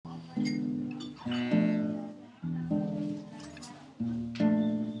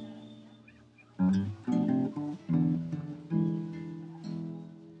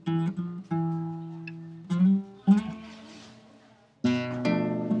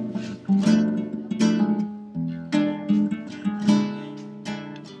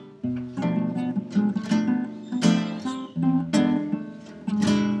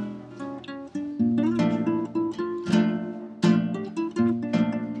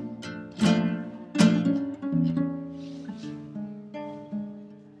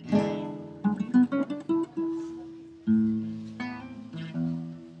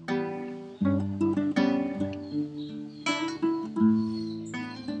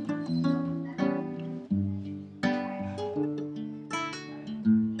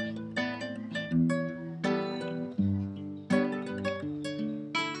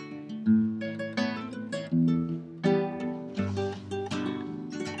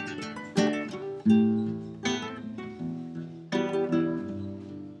Te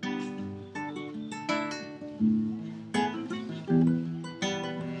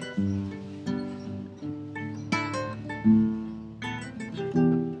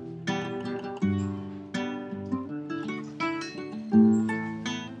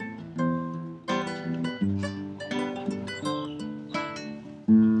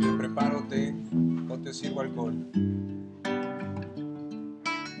preparo té o te sirvo alcohol.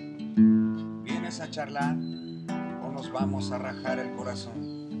 ¿Vienes a charlar o nos vamos a rajar el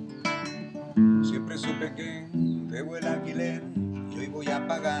corazón? Siempre supe que debo el alquiler y hoy voy a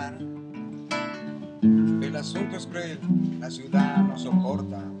pagar. El asunto es cruel, la ciudad no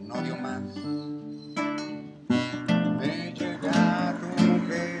soporta un odio más. Me llega tu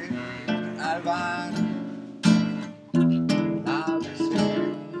mujer al bar, la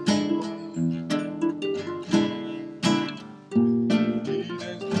besé y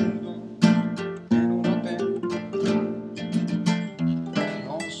desnudo en un hotel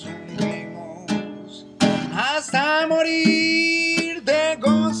nos hundimos hasta morir de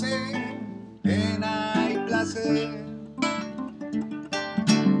goce, pena y placer.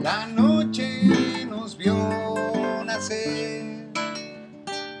 La noche nos vio nacer.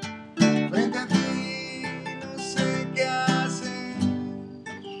 Frente a ti no sé qué hacer,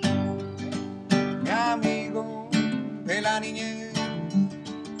 mi amigo de la niñez.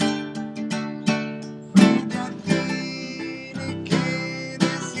 Frente a ti ni qué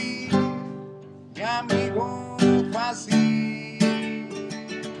decir, mi amigo fue así.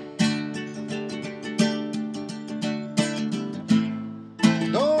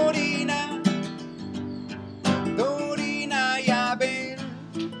 Dorina, Dorina Ya Ven,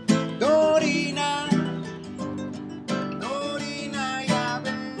 Dorina, Dorina Ya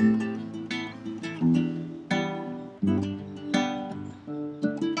Ven.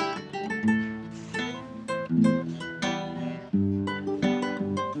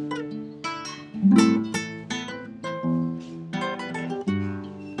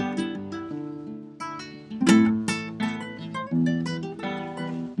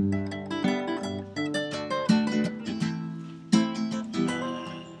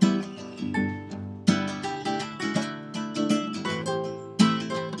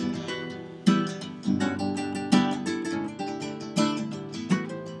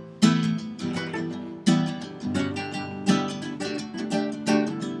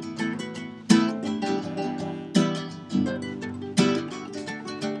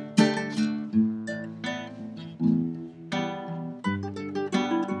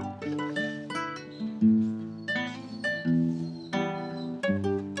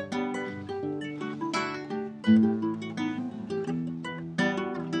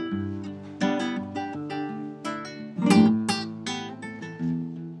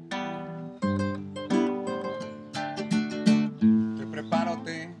 Te preparo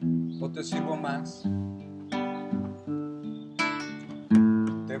té o te sirvo más.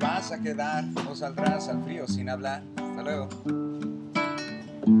 Te vas a quedar o saldrás al frío sin hablar. Hasta luego.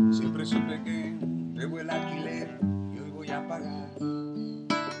 Siempre supe que debo el alquiler y hoy voy a pagar.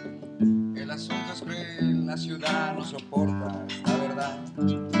 El asunto es cruel, la ciudad no soporta esta verdad.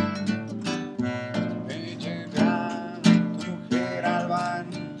 Me lleva tu mujer al bar,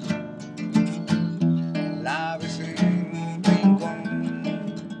 la besé en un rincón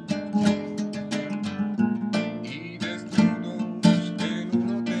y desnudos en un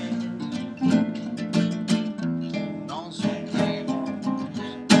hotel nos hundimos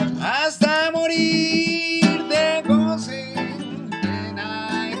hasta morir de goce,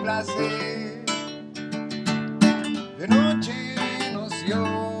 pena y placer. De noche nos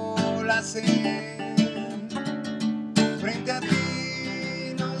dio la sed. Frente a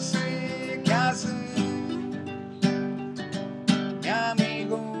ti no sé qué hacer, mi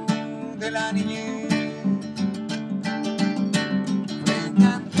amigo de la niñez. Frente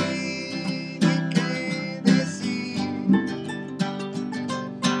a ti ni qué decir,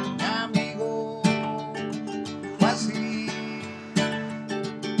 mi amigo fue así.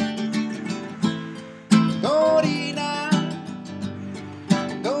 Dorina,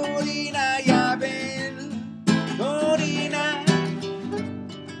 Dorina Ya Ven, Dorina,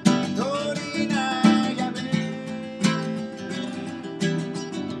 Dorina Ya Ven.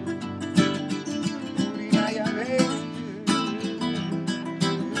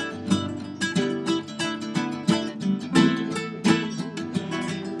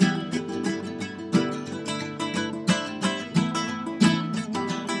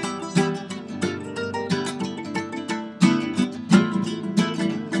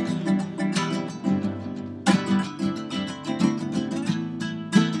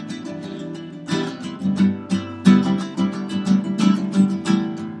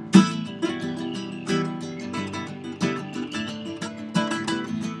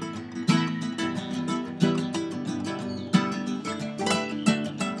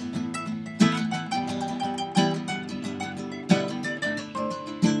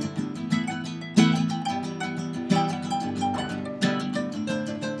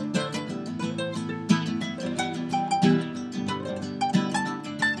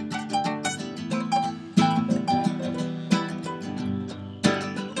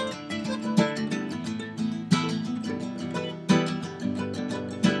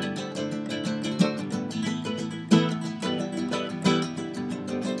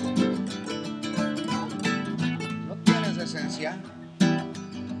 inocencia.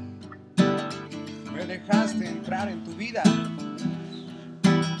 Me dejaste entrar en tu vida.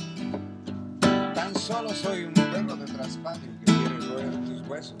 Tan solo soy un perro de traspatio que quiere roer tus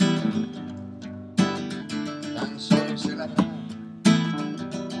huesos. Tan solo sé ladrar.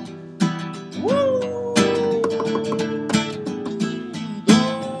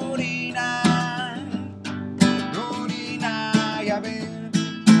 Dorina, Dorina Ya Ven.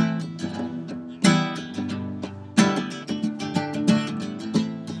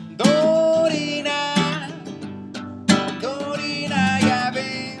 Dorina, Dorina Ya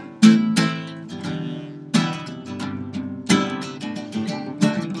Ven.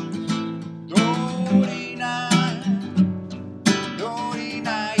 Dorina,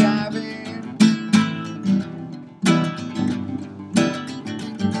 Dorina Ya Ven.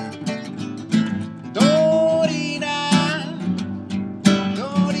 Dorina,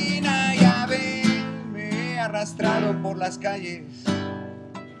 Dorina Ya Ven. Me he arrastrado por las calles.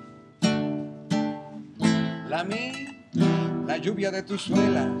 Lamí la lluvia de tu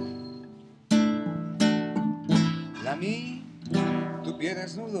suela. Lamí tu pie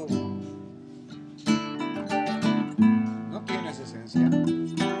desnudo. No tienes esencia.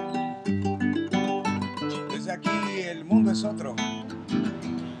 Desde aquí el mundo es otro.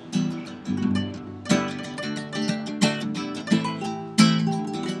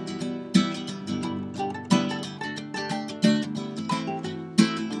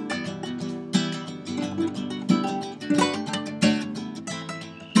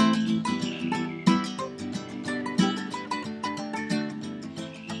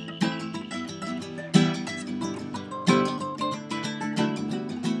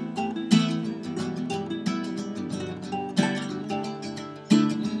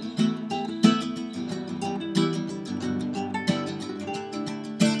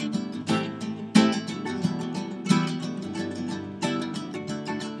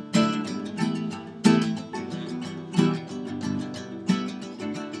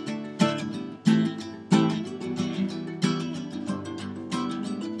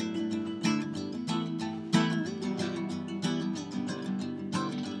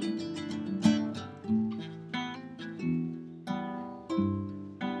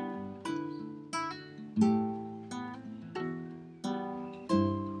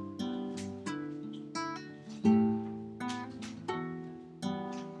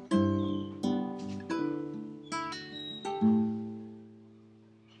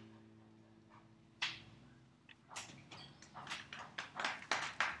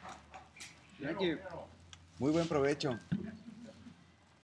 Muy buen provecho.